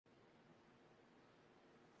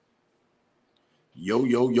Yo,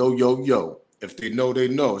 yo, yo, yo, yo. If they know, they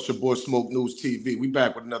know. It's your boy Smoke News TV. We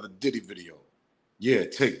back with another Diddy video. Yeah,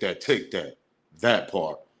 take that, take that. That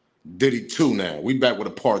part. Diddy 2 now. We back with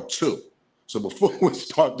a part 2. So before we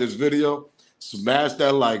start this video, smash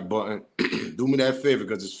that like button. Do me that favor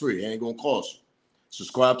because it's free. It ain't going to cost you.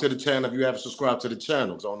 Subscribe to the channel if you haven't subscribed to the channel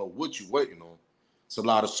because I don't know what you're waiting on. It's a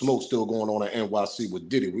lot of smoke still going on at NYC with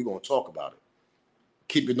Diddy. We're going to talk about it.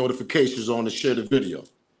 Keep your notifications on to share the video.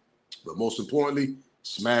 But most importantly,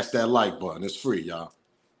 smash that like button. It's free, y'all.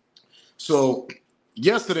 So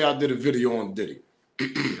yesterday I did a video on Diddy.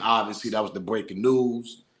 Obviously, that was the breaking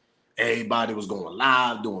news. Everybody was going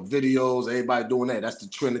live, doing videos. Everybody doing that. That's the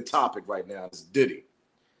trending topic right now. It's Diddy.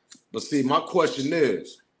 But see, my question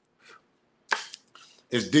is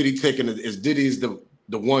Diddy the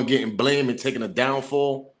one getting blamed and taking a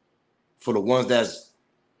downfall for the ones that's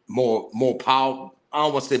more powerful? I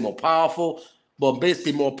don't want to say more powerful, but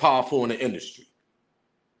basically more powerful in the industry.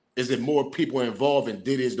 Is it more people involved and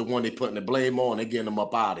Diddy is the one they putting the blame on and getting them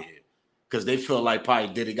up out of here? Because they feel like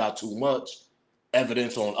probably Diddy got too much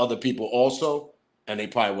evidence on other people also, and they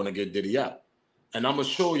probably want to get Diddy out. And I'm going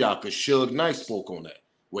to show y'all because Suge Knight spoke on that.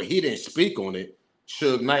 Well, he didn't speak on it.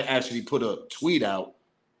 Suge Knight actually put a tweet out,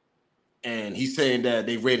 and he's saying that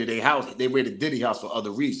they raided their house. They raided Diddy house for other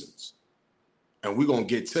reasons. And we're going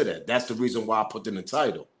to get to that. That's the reason why I put in the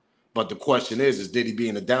title. But the question is Diddy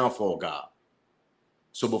being a downfall guy?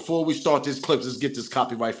 So before we start this clip, let's get this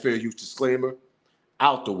copyright fair use disclaimer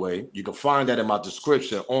out the way. You can find that in my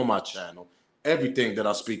description on my channel. Everything that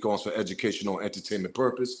I speak on is for educational and entertainment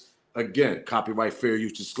purpose. Again, copyright fair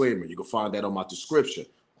use disclaimer. You can find that on my description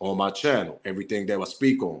on my channel. Everything that I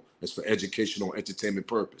speak on is for educational and entertainment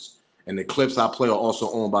purpose. And the clips I play are also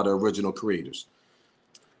owned by the original creators.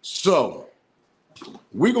 So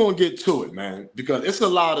we're going to get to it, man, because it's a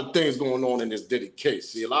lot of things going on in this Diddy case.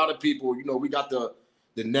 See, a lot of people, we got the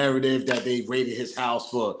narrative that they raided his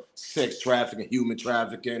house for sex trafficking, human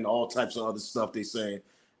trafficking, all types of other stuff they saying.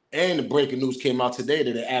 And the breaking news came out today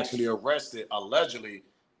that they actually arrested, allegedly,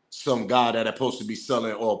 some guy that supposed to be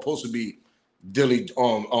selling or supposed to be Diddy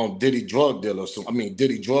drug dealer. Diddy drug dealer.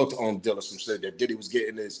 Some said that Diddy was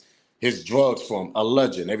getting his drugs from,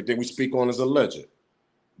 alleged. Everything we speak on is alleged.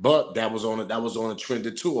 But that was on a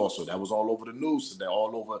trended too. Also, that was all over the news today,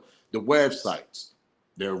 all over the websites.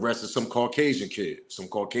 They arrested some Caucasian kid, some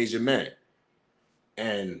Caucasian man,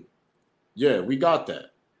 and yeah, we got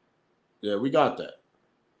that. Yeah, we got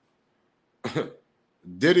that.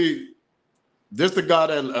 Diddy, this the guy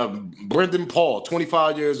that Brendan Paul,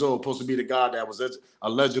 25 years old, supposed to be the guy that was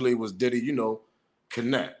allegedly was Diddy,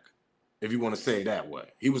 connect, if you want to say it that way.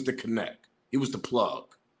 He was the connect. He was the plug.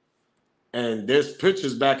 And there's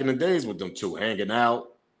pictures back in the days with them two hanging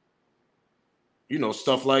out,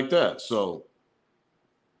 stuff like that. So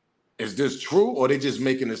is this true or they just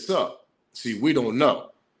making this up? See, we don't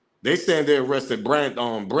know. They saying they arrested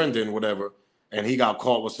Brendan, whatever, and he got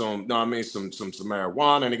caught with some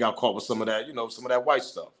marijuana, and he got caught with some of that, some of that white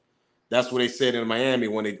stuff. That's what they said in Miami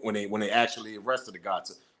when they actually arrested the guy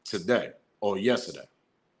today or yesterday.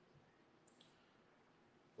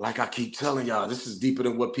 Like I keep telling y'all, this is deeper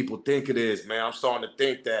than what people think it is, man. I'm starting to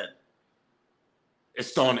think that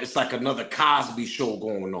it's like another Cosby show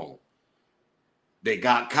going on. They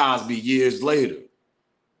got Cosby years later.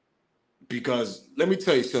 Because let me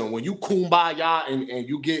tell you something, when you kumbaya and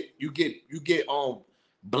you get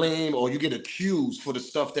blamed or you get accused for the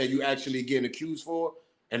stuff that you actually getting accused for,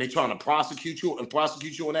 and they trying to prosecute you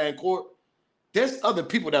on that in court, there's other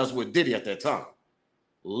people that was with Diddy at that time.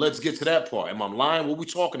 Let's get to that part. Am I lying? What we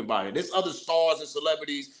talking about here? There's other stars and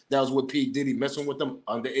celebrities that was with P. Diddy messing with them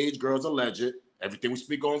underage girls, alleged. Everything we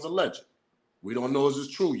speak on is alleged. We don't know if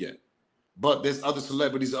it's true yet. But there's other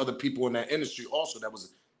celebrities, other people in that industry also that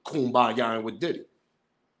was kumbayaing with Diddy.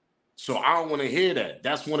 So I don't want to hear that.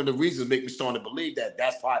 That's one of the reasons make me start to believe that.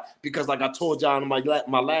 That's why, because like I told y'all in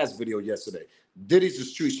my last video yesterday, Diddy's a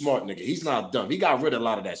street smart nigga. He's not dumb. He got rid of a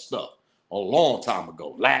lot of that stuff a long time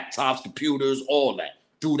ago. Laptops, computers, all that.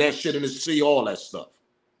 Threw that shit in the sea, all that stuff.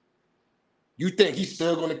 You think he's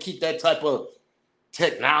still going to keep that type of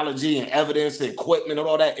technology and evidence and equipment and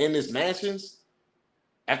all that in his mansions?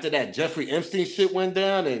 After that Jeffrey Epstein shit went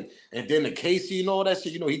down and then the Casey and all that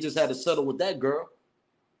shit, he just had to settle with that girl.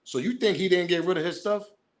 So you think he didn't get rid of his stuff?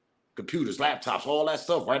 Computers, laptops, all that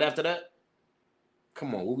stuff right after that?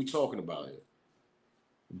 Come on, what we talking about here?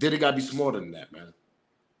 Diddy got to be smarter than that, man.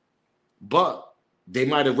 But they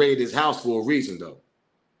might have raided his house for a reason, though.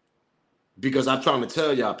 Because I'm trying to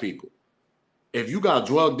tell y'all people, if you got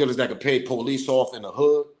drug dealers that can pay police off in the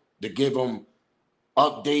hood to give them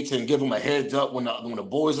updates and give them a heads up when the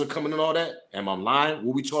boys are coming and all that? Am I lying?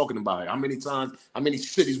 What we talking about here? How many times, how many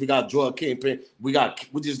cities we got drug kingpin? We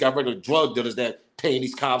just got regular drug dealers that paying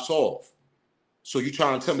these cops off. So you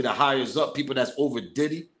trying to tell me the hires up, people that's over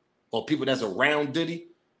Diddy or people that's around Diddy,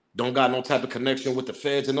 don't got no type of connection with the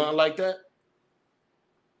feds or nothing like that?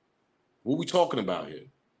 What we talking about here?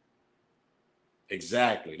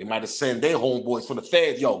 Exactly. They might have sent their homeboys from the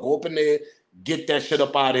feds. Yo, go up in there, get that shit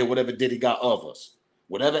up out of here, whatever Diddy got of us.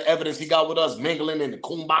 Whatever evidence he got with us, mingling and the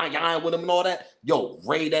kumbaya with him and all that, yo,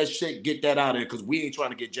 raid that shit, get that out of here, because we ain't trying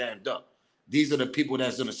to get jammed up. These are the people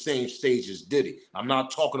that's in the same stage as Diddy. I'm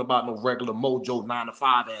not talking about no regular mojo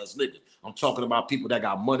 9-to-5 ass nigga. I'm talking about people that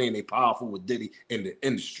got money and they powerful with Diddy in the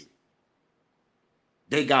industry.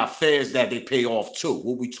 They got feds that they pay off too.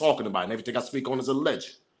 What we talking about? And everything I speak on is a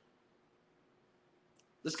legend.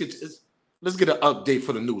 Let's get an update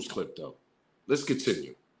for the news clip though. Let's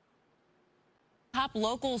continue. Top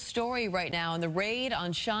local story right now in the raid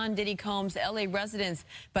on Sean Diddy Combs' L.A. residence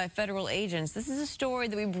by federal agents. This is a story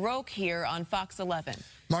that we broke here on Fox 11.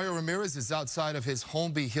 Mario Ramirez is outside of his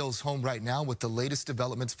Holmby Hills home right now with the latest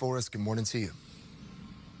developments for us. Good morning to you.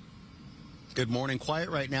 Good morning. Quiet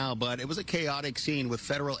right now, but it was a chaotic scene with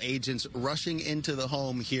federal agents rushing into the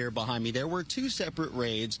home here behind me. There were two separate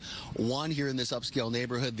raids, one here in this upscale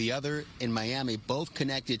neighborhood, the other in Miami, both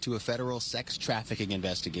connected to a federal sex trafficking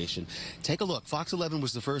investigation. Take a look. Fox 11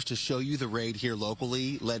 was the first to show you the raid here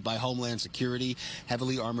locally, led by Homeland Security,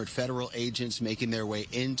 heavily armored federal agents making their way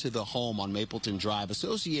into the home on Mapleton Drive,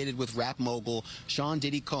 associated with rap mogul Sean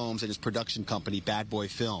Diddy Combs and his production company, Bad Boy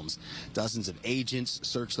Films. Dozens of agents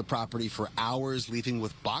searched the property for hours, leaving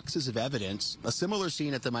with boxes of evidence. A similar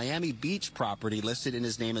scene at the Miami Beach property listed in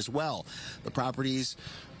his name as well. The properties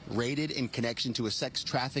raided in connection to a sex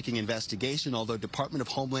trafficking investigation, although Department of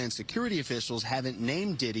Homeland Security officials haven't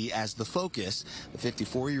named Diddy as the focus. The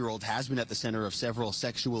 54-year-old has been at the center of several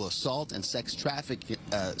sexual assault and sex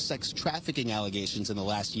trafficking allegations in the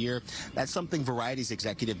last year. That's something Variety's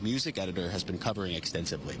executive music editor has been covering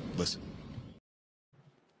extensively. Listen.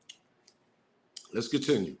 Let's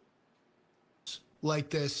continue.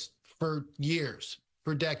 Like this for years,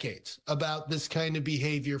 for decades, about this kind of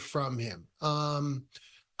behavior from him.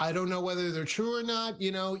 I don't know whether they're true or not.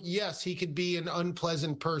 You know, yes, he could be an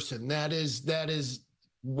unpleasant person. That is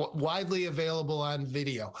widely available on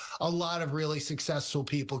video. A lot of really successful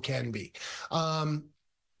people can be.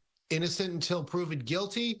 Innocent until proven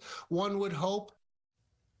guilty, one would hope.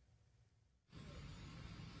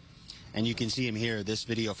 And you can see him here, this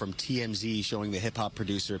video from TMZ showing the hip-hop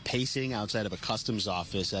producer pacing outside of a customs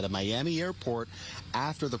office at a Miami airport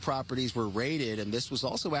after the properties were raided. And this was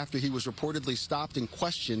also after he was reportedly stopped and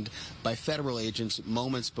questioned by federal agents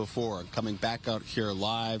moments before. Coming back out here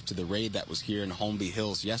live to the raid that was here in Holmby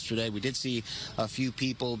Hills yesterday, we did see a few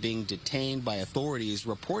people being detained by authorities,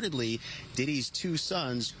 reportedly Diddy's two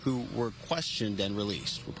sons, who were questioned and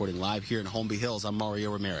released. Reporting live here in Holmby Hills, I'm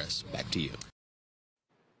Mario Ramirez. Back to you.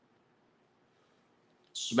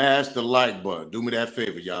 Smash the like button. Do me that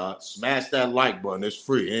favor, y'all. Smash that like button. It's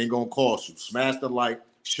free. It ain't gonna cost you. Smash the like,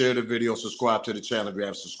 share the video, subscribe to the channel if you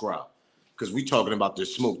haven't subscribed. Because we talking about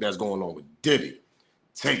this smoke that's going on with Diddy.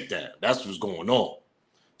 Take that. That's what's going on.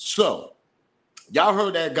 So, y'all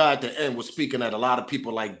heard that guy at the end was speaking at a lot of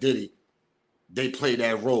people like Diddy. They play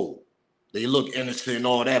that role. They look innocent and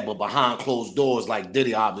all that, but behind closed doors, like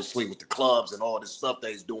Diddy, obviously, with the clubs and all this stuff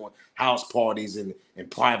that he's doing, house parties and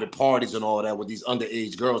private parties and all that with these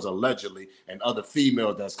underage girls, allegedly, and other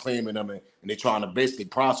females that's claiming them, and they trying to basically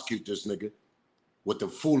prosecute this nigga with the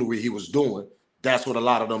foolery he was doing. That's what a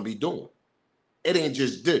lot of them be doing. It ain't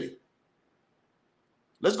just Diddy.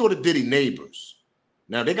 Let's go to Diddy neighbors.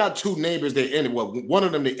 Now, they got two neighbors they interview. Well, one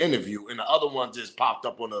of them they interview, and the other one just popped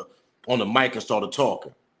up on the mic and started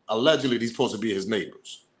talking. Allegedly, these supposed to be his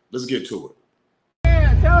neighbors. Let's get to it.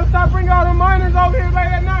 Yeah, tell him stop bringing all the minors over here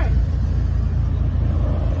late at night.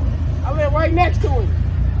 I live right next to him.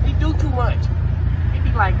 He do too much. It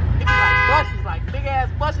be like buses, like big ass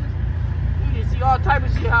buses. You just see all type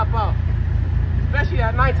of shit hop out. Especially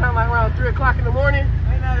at nighttime, like around 3 o'clock in the morning.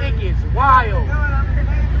 It gets wild.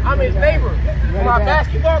 I'm his neighbor. When my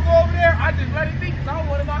basketball go over there, I just let it be because I don't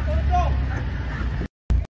want to knock on the door.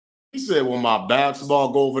 He said, when my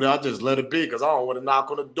basketball go over there, I just let it be because I don't want to knock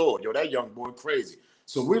on the door. Yo, that young boy crazy.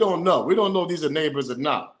 So we don't know. We don't know if these are neighbors or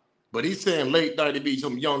not. But he's saying late night it be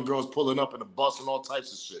some young girls pulling up in the bus and all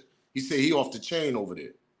types of shit. He said he off the chain over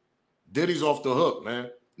there. Diddy's off the hook, man.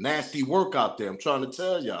 Nasty work out there. I'm trying to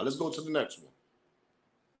tell y'all. Let's go to the next one.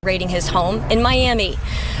 raiding his home in Miami.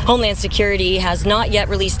 Homeland Security has not yet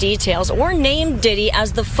released details or named Diddy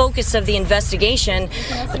as the focus of the investigation.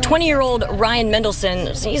 The 20-year-old Ryan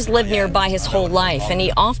Mendelsohn, he's lived nearby his whole life, and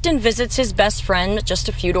he often visits his best friend just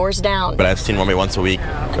a few doors down. But I've seen maybe once a week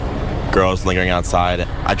girls lingering outside.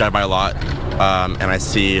 I drive by a lot, and I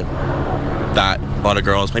see that a lot of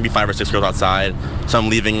girls, maybe 5 or 6 girls outside, some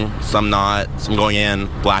leaving, some not, some going in,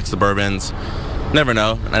 black Suburbans. Never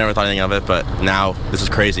know. I never thought anything of it, but now this is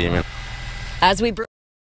crazy. I mean, As we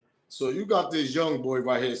So you got this young boy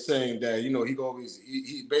right here saying that, he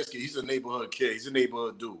basically, he's a neighborhood kid. He's a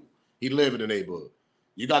neighborhood dude. He live in the neighborhood.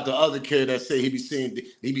 You got the other kid that say he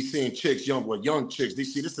be seeing chicks, young chicks. They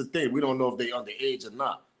see, this is the thing. We don't know if they underage or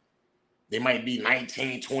not. They might be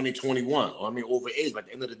 19, 20, 21. Or overage, but at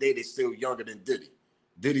the end of the day, they still younger than Diddy.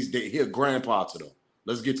 He a grandpa to them.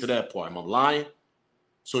 Let's get to that part. Am I lying?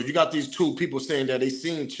 So you got these two people saying that they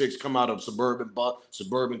seen chicks come out of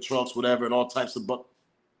suburban trucks, whatever, and all types of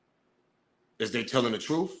Is they telling the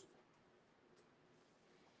truth?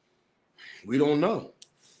 We don't know.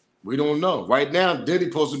 We don't know. Right now, Diddy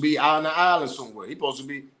supposed to be out on the island somewhere. He supposed to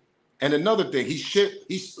be. And another thing,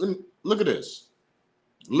 look at this.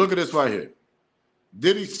 Look at this right here.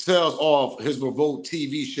 Diddy sells off his Revolt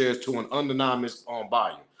TV shares to an anonymous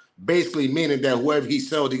buyer. Basically meaning that whoever he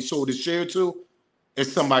sold his share to, is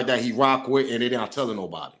somebody that he rock with, and they're not telling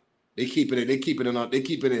nobody. They keep it on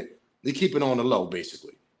the low,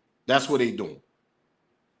 basically. That's what they doing.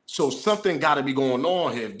 So something got to be going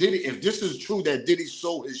on here. If this is true that Diddy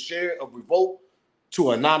sold his share of Revolt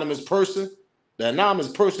to an anonymous person, the anonymous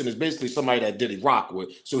person is basically somebody that Diddy rock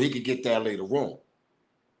with, so he could get that later on.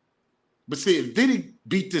 But see, if Diddy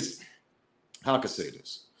beat this, how can I say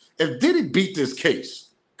this? If Diddy beat this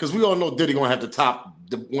case, because we all know Diddy gonna have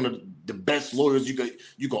one of the best lawyers you could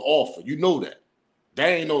offer. You know that. That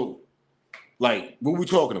ain't no, like, what we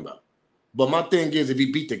talking about? But my thing is, if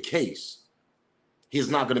he beat the case, he's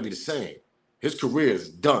not going to be the same. His career is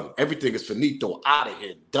done. Everything is finito, out of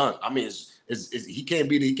here, done. I mean, he can't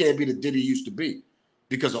be the Diddy he used to be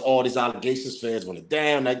because of all these allegations. Fans want to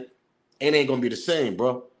damn, that it ain't going to be the same,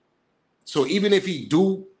 bro. So even if he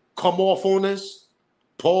do come off on this,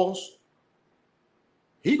 pause,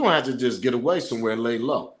 he going to have to just get away somewhere and lay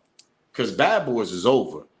low. Because Bad Boys is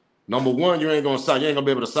over. Number one, you ain't gonna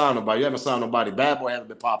be able to sign nobody. You haven't signed nobody. Bad Boy haven't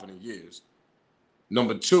been popping in years.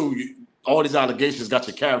 Number two, all these allegations got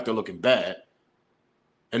your character looking bad.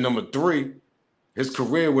 And number three, his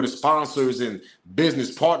career with his sponsors and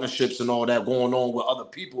business partnerships and all that going on with other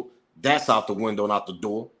people, that's out the window and out the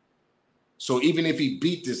door. So even if he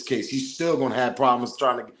beat this case, he's still gonna have problems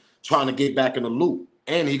trying to get back in the loop.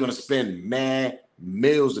 And he's gonna spend mad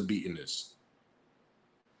millions of beating this.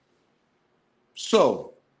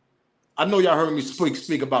 So, I know y'all heard me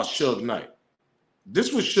speak about Suge Knight. This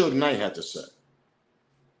is what Suge Knight had to say.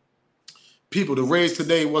 People, the raids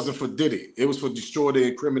today wasn't for Diddy. It was for destroy the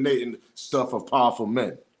incriminating stuff of powerful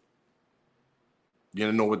men.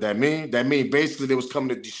 You know what that means? That means basically they was coming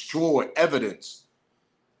to destroy evidence.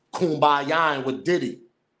 Kumbayaing with Diddy.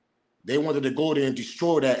 They wanted to go there and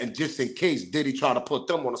destroy that, and just in case Diddy tried to put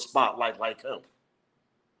them on a spotlight like him.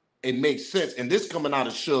 It makes sense. And this coming out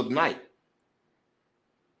of Suge Knight.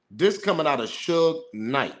 This coming out of Suge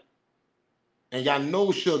Knight. And y'all know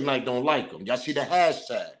Suge Knight don't like him. Y'all see the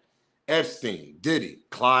hashtag. Epstein, Diddy,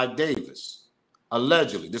 Clive Davis.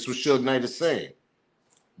 Allegedly. This was Suge Knight is saying.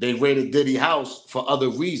 They raided Diddy's house for other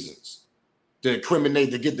reasons. To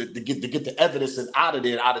incriminate, to get the evidence out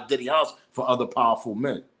of Diddy's house for other powerful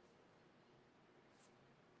men.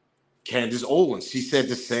 Candace Owens, she said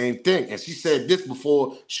the same thing. And she said this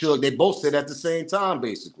before Suge. They both said at the same time,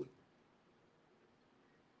 basically.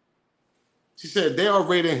 She said they are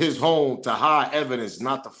raiding his home to hide evidence,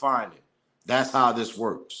 not to find it. That's how this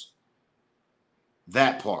works.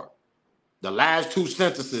 That part. The last two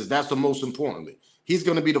sentences, that's the most importantly. He's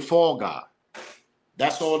going to be the fall guy.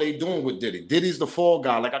 That's all they doing with Diddy. Diddy's the fall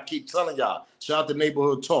guy. Like I keep telling y'all. Shout out to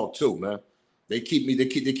Neighborhood Talk too, man. They keep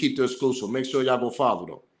the exclusive. Make sure y'all go follow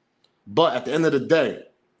them. But at the end of the day,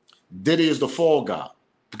 Diddy is the fall guy.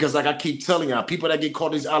 Because like I keep telling y'all, people that get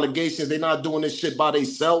caught these allegations, they're not doing this shit by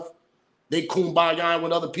themselves. They kumbaya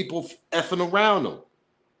with other people effing around them.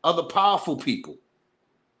 Other powerful people.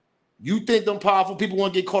 You think them powerful people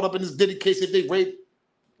want to get caught up in this Diddy case if they rape?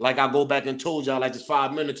 Like I go back and told y'all like just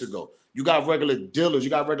 5 minutes ago. You got regular dealers. You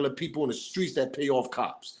got regular people in the streets that pay off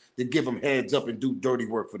cops. That give them heads up and do dirty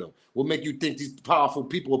work for them. What make you think these powerful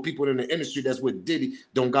people or people in the industry that's with Diddy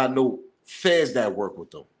don't got no feds that work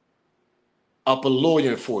with them? Upper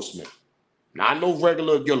lawyer enforcement. Now, I know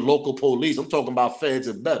regular, your local police. I'm talking about feds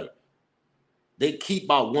and better. They keep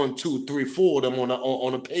about 1, 2, 3, 4 of them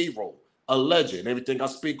on a payroll. Alleged. And everything I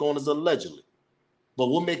speak on is allegedly. But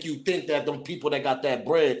what make you think that them people that got that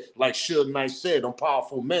bread, like Suge Knight said, them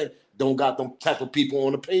powerful men, don't got them type of people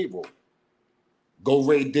on the payroll? Go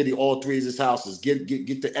raid Diddy all 3 of his houses. Get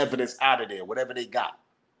the evidence out of there, whatever they got.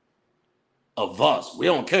 Of us. We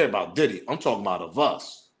don't care about Diddy. I'm talking about of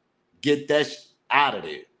us. Get that out of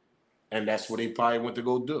there. And that's what they probably went to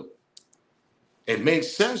go do. It makes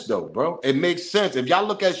sense, though, bro. It makes sense. If y'all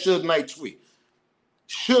look at Suge Knight tweet,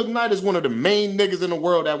 Suge Knight is one of the main niggas in the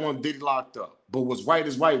world that want Diddy locked up. But what's right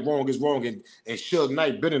is right, wrong is wrong. And Suge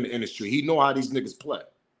Knight been in the industry. He know how these niggas play.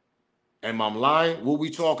 Am I lying? What we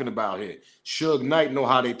talking about here? Suge Knight know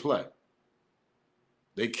how they play.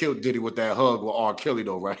 They killed Diddy with that hug with R. Kelly,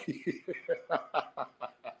 though, right?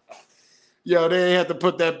 Yo, they ain't had to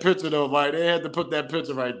put that picture, though, right? They had to put that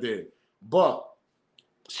picture right there. But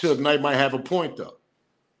Suge Knight might have a point, though.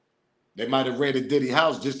 They might have raided Diddy's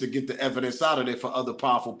house just to get the evidence out of there for other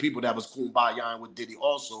powerful people that was kumbayaing with Diddy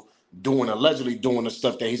also, allegedly doing the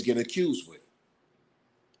stuff that he's getting accused with.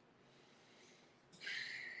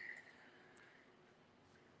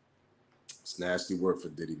 It's nasty work for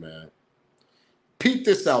Diddy, man. Peep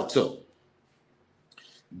this out, too.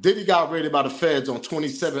 Diddy got raided by the feds on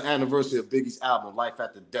 27th anniversary of Biggie's album, Life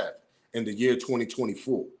After Death, in the year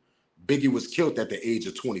 2024. Biggie was killed at the age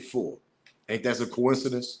of 24. Ain't that a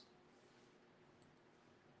coincidence?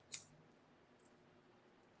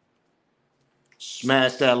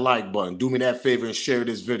 Smash that like button. Do me that favor and share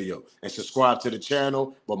this video. And subscribe to the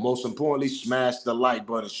channel. But most importantly, smash the like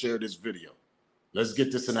button and share this video. Let's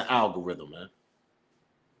get this in the algorithm, man.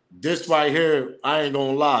 This right here, I ain't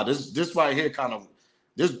gonna lie. This right here I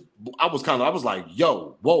was like,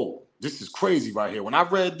 yo, whoa, this is crazy right here. When I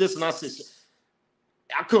read this and I said,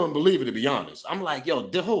 I couldn't believe it, to be honest. I'm like, yo,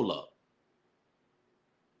 hold up.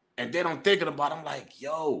 And then I'm thinking about it, I'm like,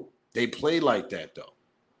 yo, they play like that, though.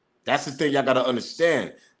 That's the thing y'all got to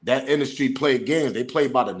understand. That industry play games. They play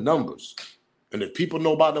by the numbers. And if people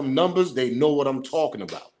know about them numbers, they know what I'm talking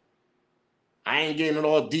about. I ain't getting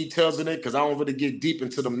all details in it because I don't really get deep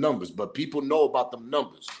into them numbers. But people know about them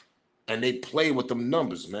numbers. And they play with them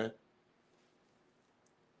numbers, man.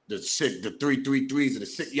 The 333s and the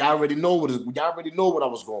 6. Y'all already know what I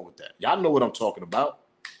was going with that. Y'all know what I'm talking about.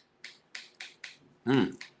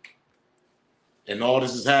 And all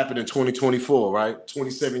this has happened in 2024, right?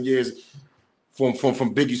 27 years from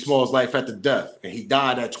Biggie Small's Life After Death, and he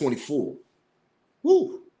died at 24.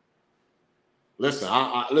 Woo! Listen,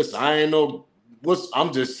 I ain't know what's.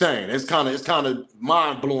 I'm just saying, it's kind of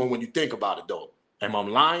mind blowing when you think about it, though. Am I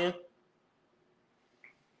lying?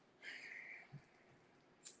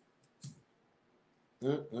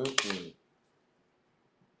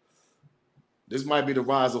 This might be the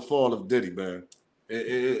rise or fall of Diddy, man.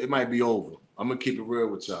 It might be over. I'm gonna keep it real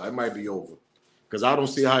with y'all. It might be over. Because I don't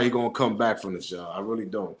see how he gonna come back from this, y'all. I really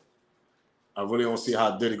don't. I really don't see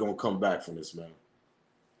how Diddy gonna come back from this, man.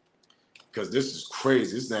 Because this is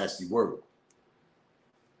crazy. It's nasty work.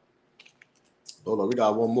 Hold on, we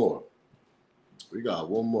got one more.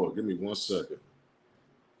 Give me 1 second.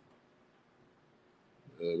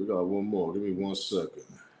 We got one more. Give me 1 second.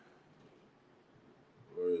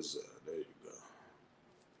 Where is that? There you go.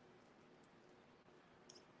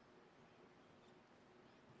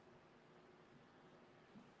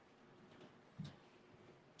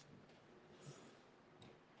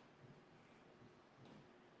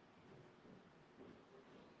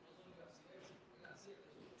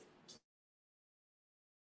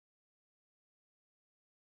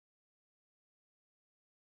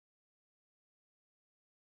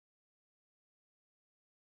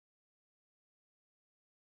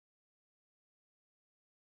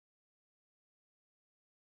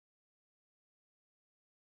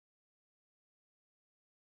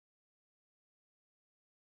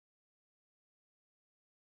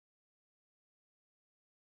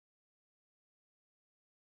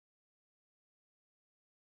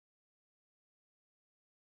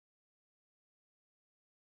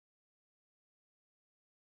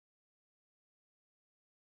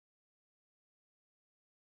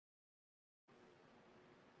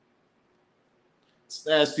 It's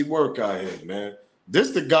nasty work out here, man.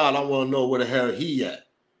 This the God I want to know where the hell he at.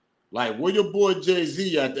 Like, where your boy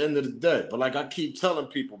Jay-Z at the end of the day? But like I keep telling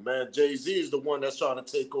people, man, Jay-Z is the one that's trying to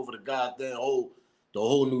take over the goddamn whole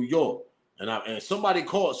New York. And somebody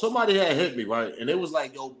had hit me, right? And it was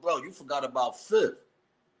like, yo, bro, you forgot about Fifth.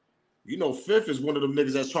 You know, Fifth is one of them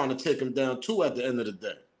niggas that's trying to take him down too at the end of the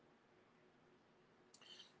day.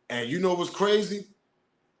 And you know what's crazy?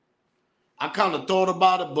 I kind of thought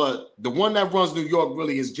about it, but the one that runs New York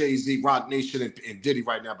really is Jay-Z, Rock Nation, and Diddy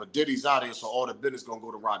right now. But Diddy's out here, so all the business gonna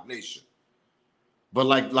go to Rock Nation. But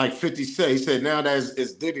like 50 said, he said now that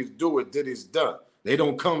it's Diddy's do it, Diddy's done. They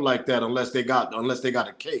don't come like that unless they got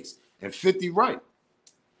a case. And 50 right.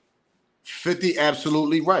 50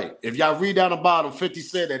 absolutely right. If y'all read down the bottom, 50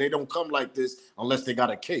 said that they don't come like this unless they got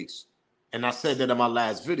a case. And I said that in my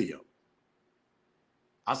last video.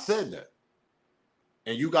 I said that.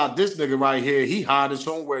 And you got this nigga right here, he hiding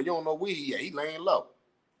somewhere. You don't know where he at. He laying low.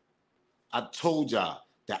 I told y'all,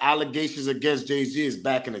 the allegations against Jay-Z is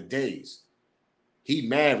back in the days. He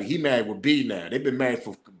married. He married with B now. They've been married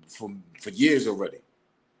for years already.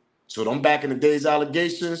 So them back in the days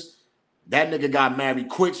allegations, that nigga got married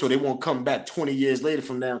quick, so they won't come back 20 years later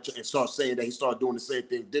from now and start saying that he started doing the same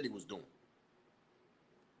thing Diddy was doing.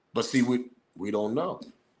 But see, we don't know.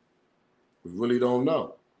 We really don't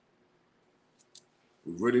know.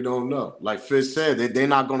 We really don't know. Like Fizz said, they're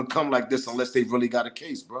not going to come like this unless they really got a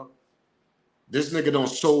case, bro. This nigga done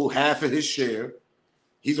sold half of his share.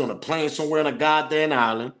 He's on a plane somewhere on a goddamn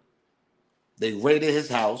island. They raided his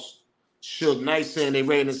house. Suge Knight saying they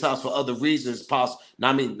raided his house for other reasons. Now,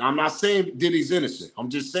 I mean, I'm not saying Diddy's innocent. I'm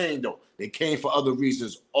just saying, though, they came for other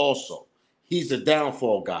reasons also. He's the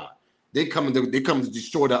downfall guy. They come to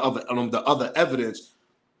destroy the other evidence,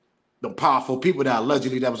 the powerful people that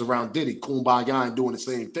allegedly that was around Diddy, Kumbaya and doing the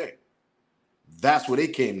same thing. That's what they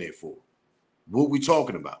came there for. What we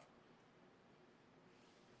talking about?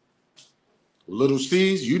 Little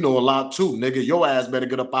C's, you know a lot too, nigga. Your ass better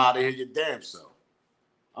get up out of here your damn self.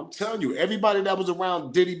 I'm telling you, everybody that was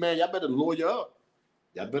around Diddy, man, y'all better lawyer up.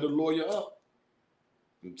 Y'all better lawyer up.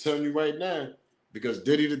 I'm telling you right now, because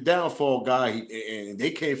Diddy the downfall guy, and they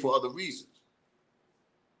came for other reasons.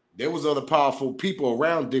 There was other powerful people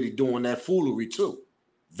around Diddy doing that foolery too.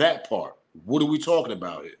 That part. What are we talking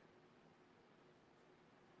about here?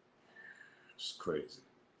 It's crazy.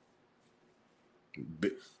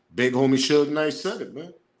 Big homie Suge Knight said it,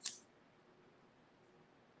 man.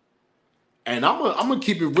 And I'm gonna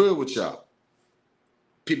keep it real with y'all.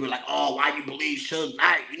 People are like, oh, why you believe Suge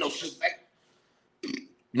Knight? You know, Suge Knight.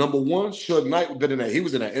 Number one, Suge Knight he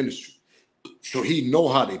was in that industry. So he know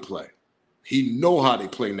how they play. He know how they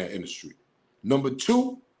play in that industry. Number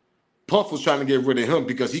two, Puff was trying to get rid of him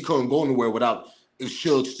because he couldn't go anywhere without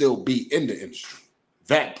Suge still be in the industry.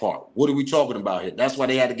 That part. What are we talking about here? That's why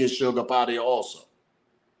they had to get Suge up out of here also.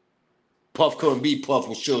 Puff couldn't be Puff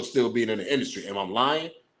with Suge still being in the industry. Am I lying?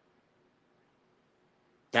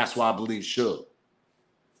 That's why I believe Suge.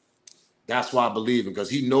 That's why I believe him, because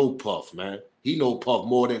he know Puff, man. He know Puff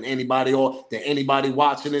more than anybody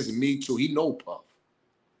watching this, and me too. He know Puff.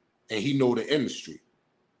 And he know the industry.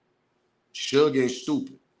 Suge ain't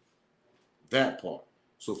stupid. That part.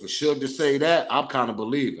 So for Suge to say that, I'm kind of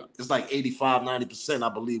believing. It's like 85, 90%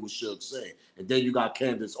 I believe what Suge saying. And then you got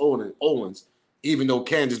Candace Owens, even though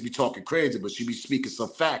Candace be talking crazy, but she be speaking some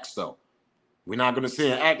facts, though. We're not going to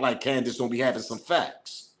sit and act like Candace don't be having some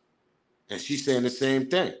facts. And she's saying the same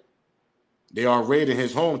thing. They are raiding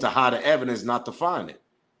his home to hide the evidence, not to find it.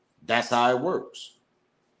 That's how it works.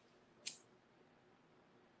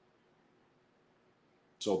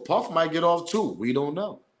 So Puff might get off too. We don't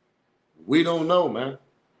know. We don't know, man.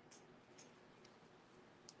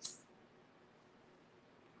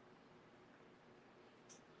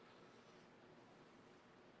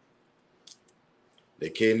 They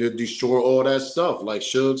came to destroy all that stuff, like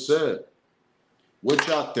Suge said. What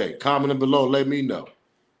y'all think? Comment below. Let me know.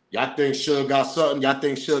 Y'all think Suge got something? Y'all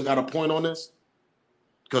think Suge got a point on this?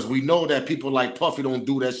 Because we know that people like Puffy don't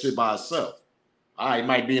do that shit by himself. All right, he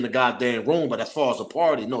might be in the goddamn room, but as far as a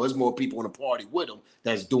party, no, there's more people in the party with him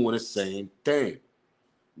that's doing the same thing.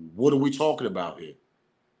 What are we talking about here?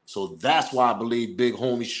 So that's why I believe Big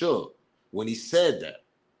Homie Suge when he said that.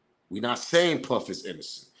 We're not saying Puff is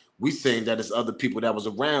innocent. We're saying that it's other people that was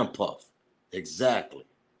around Puff. Exactly.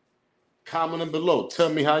 Comment below. Tell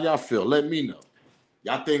me how y'all feel. Let me know.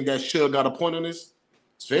 Y'all think that Suge got a point on this?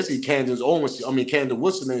 Especially Candace Owens. Candace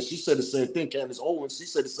Wilson, she said the same thing. Candace Owens, she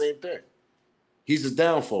said the same thing. He's a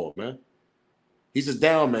downfall, man. He's a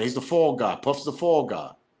down man. He's the fall guy. Puff's the fall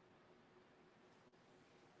guy.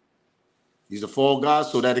 He's the fall guy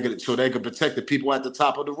so they can protect the people at the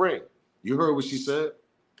top of the ring. You heard what she said?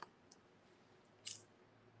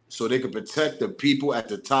 So they can protect the people at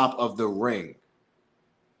the top of the ring.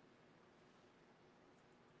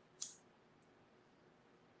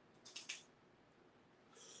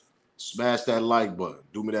 Smash that like button.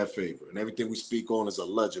 Do me that favor. And everything we speak on is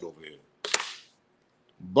alleged over here.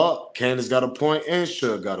 But Candace got a point and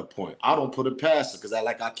Suge got a point. I don't put it past her because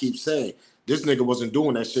like I keep saying, this nigga wasn't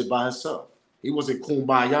doing that shit by himself. He wasn't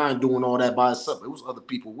kumbaya and doing all that by himself. It was other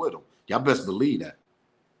people with him. Y'all best believe that.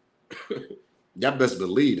 Y'all best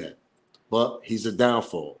believe that. But he's a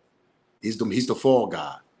downfall. He's the fall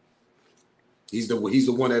guy. He's the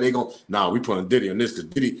one that they gonna. Nah, we putting Diddy on this because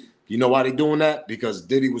Diddy. You know why they doing that? Because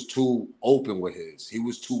Diddy was too open with his.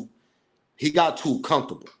 He got too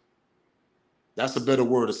comfortable. That's a better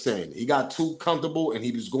word of saying it. He got too comfortable and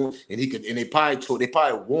he was going and they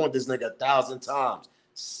probably warned this nigga 1,000 times.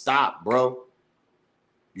 Stop, bro.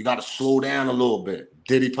 You got to slow down a little bit.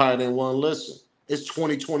 Diddy probably didn't want to listen. It's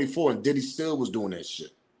 2024 and Diddy still was doing that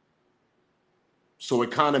shit. So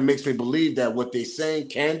it kind of makes me believe that what they saying,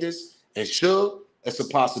 Candace and Suge, it's a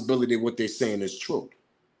possibility what they saying is true.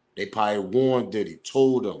 They probably warned Diddy,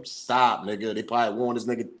 told him, stop, nigga. They probably warned this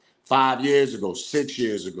nigga 5 years ago, 6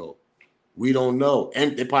 years ago. We don't know.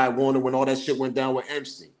 And they probably warned him when all that shit went down with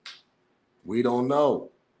Epstein. We don't know.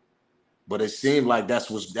 But it seemed like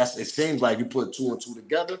it seems like you put 2 and 2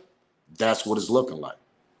 together, that's what it's looking like.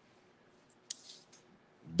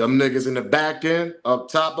 Them niggas in the back end, up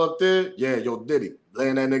top up there, yeah, yo, Diddy,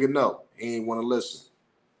 letting that nigga know. He ain't want to listen.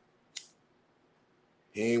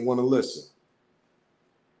 He ain't want to listen.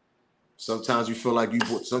 Sometimes you feel like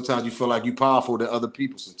you powerful than other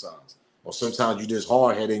people sometimes. Or sometimes you just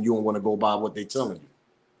hard-headed and you don't want to go by what they telling you.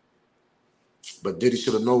 But Diddy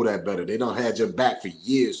should have known that better. They done had your back for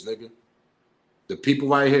years, nigga. The people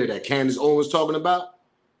right here that Candace Owens talking about,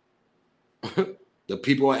 the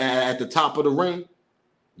people at the top of the ring,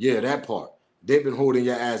 yeah, that part. They've been holding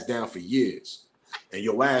your ass down for years. And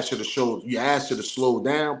your ass should have slowed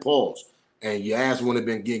down, pause. And your ass wouldn't have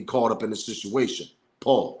been getting caught up in the situation,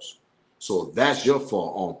 pause. So that's your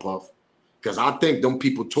fault on Puff. Because I think them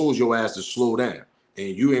people told your ass to slow down.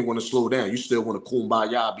 And you ain't want to slow down. You still want to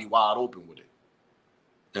kumbaya, be wide open with it.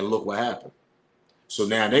 And look what happened. So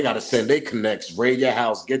now they got to send their connects, raid your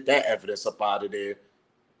house, get that evidence up out of there.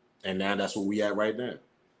 And now that's where we at right now.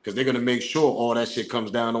 Because they're going to make sure all that shit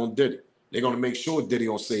comes down on Diddy. They're going to make sure Diddy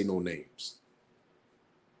don't say no names.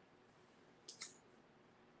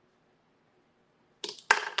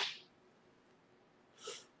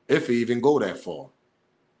 If he even go that far.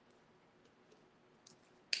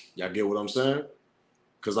 Y'all get what I'm saying?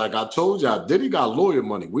 Because like I told y'all, Diddy got lawyer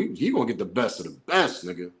money. He going to get the best of the best,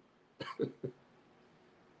 nigga.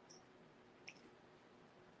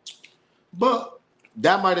 But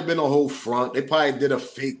that might have been a whole front. They probably did a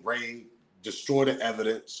fake raid, destroy the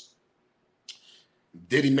evidence.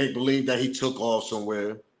 Did he make believe that he took off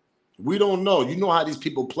somewhere? We don't know. You know how these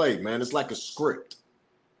people play, man. It's like a script.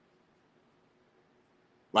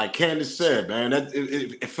 Like Candace said, man,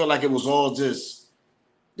 it felt like it was all just,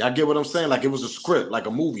 y'all get what I'm saying? Like it was a script, like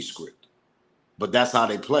a movie script. But that's how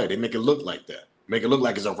they play. They make it look like that. Make it look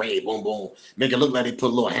like it's a raid, boom, boom. Make it look like they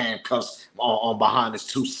put little handcuffs on behind his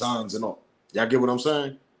 2 sons and all. Y'all get what I'm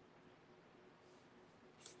saying?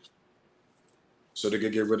 So they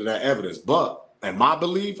could get rid of that evidence. But in my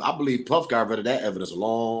belief, I believe Puff got rid of that evidence a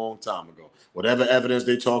long time ago. Whatever evidence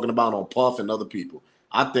they talking about on Puff and other people.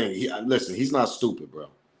 I think, listen, he's not stupid, bro.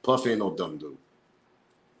 Puff ain't no dumb dude.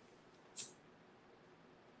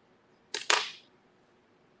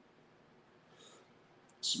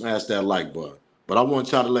 Smash that like button. But I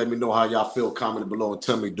want y'all to let me know how y'all feel. Comment below and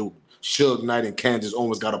tell me, do Suge Knight and Candace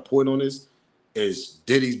Owens got a point on this? Is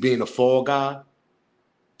Diddy's being a fall guy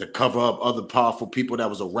to cover up other powerful people that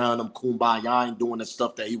was around him, kumbaya and doing the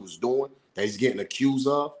stuff that he was doing, that he's getting accused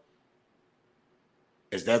of?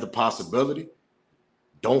 Is that the possibility?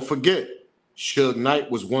 Don't forget, Suge Knight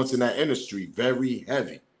was once in that industry very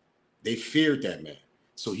heavy. They feared that man.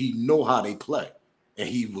 So he know how they play. And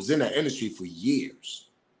he was in that industry for years.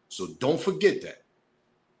 So don't forget that.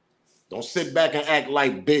 Don't sit back and act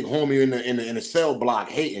like big homie in the cell block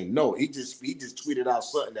hating. No, he just tweeted out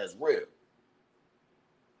something that's real.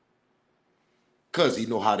 Because he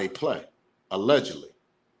know how they play, allegedly.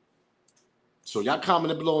 So y'all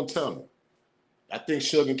comment below and tell me. I think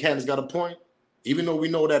Suge and Candace got a point. Even though we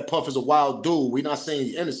know that Puff is a wild dude, we're not saying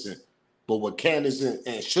he's innocent. But what Candace and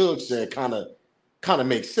Suge said kind of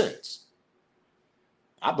makes sense.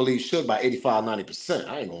 I believe Suge by 85, 90%.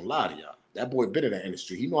 I ain't gonna lie to y'all. That boy been in that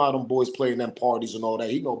industry. He know how them boys play in them parties and all that.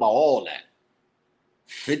 He know about all that.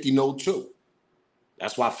 50 know too.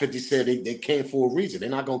 That's why 50 said they came for a reason. They're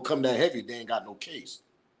not gonna come that heavy if they ain't got no case.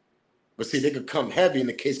 But see, they could come heavy and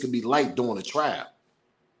the case could be light during the trial.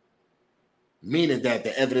 Meaning that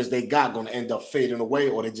the evidence they got gonna end up fading away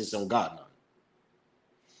or they just don't got none.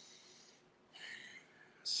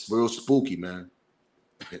 It's real spooky, man.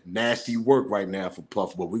 Nasty work right now for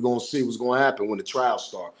Puff, but we're going to see what's going to happen when the trial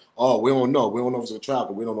starts. Oh, we don't know. We don't know if it's a trial,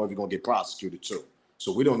 but we don't know if he's going to get prosecuted too.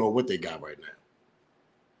 So we don't know what they got right now.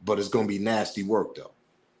 but it's gonna be nasty work though.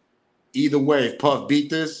 Either way, if Puff beat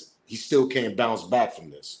this, he still can't bounce back from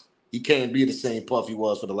this. He can't be the same Puff he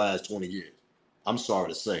was for the last 20 years. I'm sorry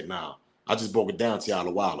to say. Now, I just broke it down to y'all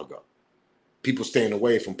a while ago. People staying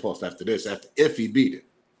away from Puff after this, if he beat it.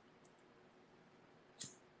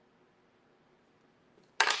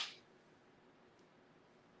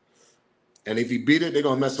 And if he beat it, they're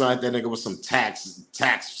gonna mess around that nigga with some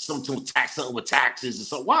something with taxes and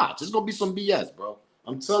so watch. It's gonna be some BS, bro.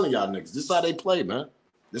 I'm telling y'all niggas, this is how they play, man.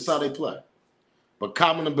 This is how they play. But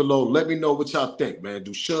comment below, let me know what y'all think, man.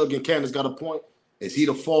 Do Suge and Candace got a point? Is he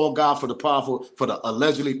the fall guy for the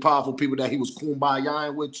allegedly powerful people that he was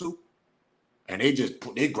kumbayaing with too? And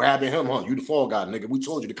they grabbing him, huh? You the fall guy, nigga. We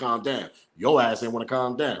told you to calm down. Your ass ain't want to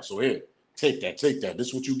calm down. So here, take that. This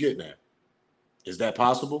is what you get now. Is that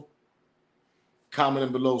possible?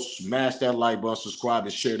 Comment below, smash that like button, subscribe,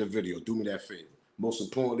 and share the video. Do me that favor. Most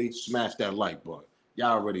importantly, smash that like button.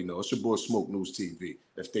 Y'all already know. It's your boy Smoke News TV.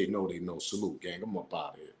 If they know, they know. Salute, gang. I'm up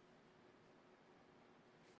out of here.